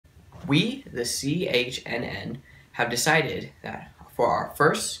We, the CHNN, have decided that for our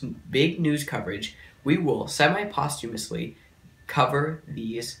first big news coverage, we will semi-posthumously cover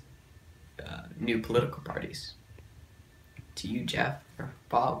these new political parties. To you, Jeff, or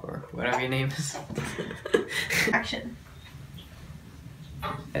Bob, or whatever your name is. Action.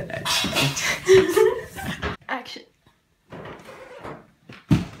 Action.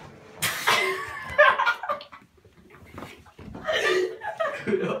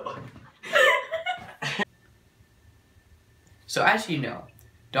 So as you know,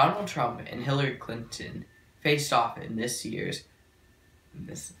 Donald Trump and Hillary Clinton faced off in this year's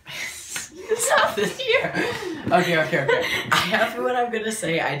this not this year. Okay. I have what I'm gonna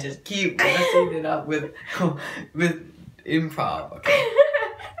say. I just keep messing it up with improv. Okay.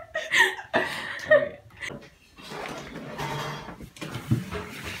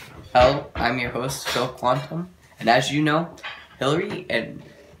 Hello, I'm your host, Phil Quantum, and as you know, Hillary and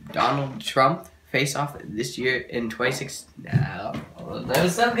Donald Trump face off this year in 2016. That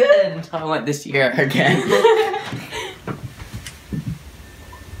was so good until I went this year again.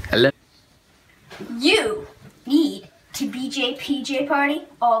 Hello. You need to BJPJ party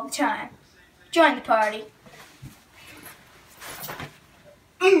all the time. Join the party.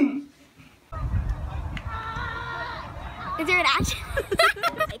 Is there an action?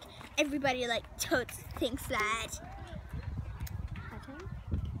 Like everybody totes thinks that.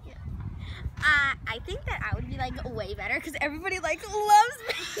 Yeah. I think that I would be way better because everybody loves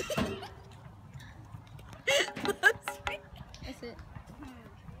me. Loves me. That's it.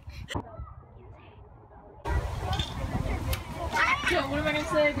 So, what am I gonna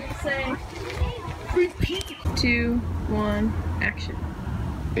say? I'm gonna say 3, 2, 1, action.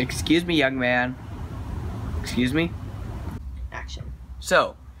 Excuse me, young man. Excuse me? Action.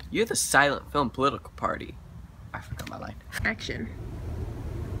 So, you're the silent film political party. I forgot my line. Action.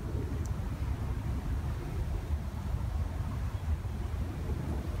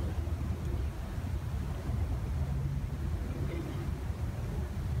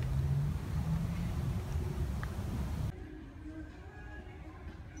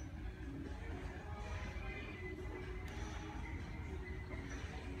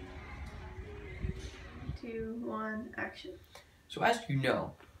 Two, 1, action. So as you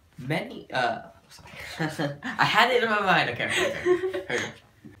know, many I had it in my mind. Okay.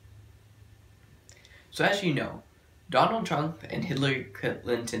 So as you know, Donald Trump and Hillary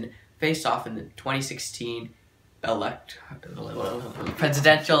Clinton faced off in the 2016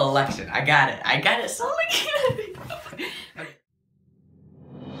 presidential election. I got it. So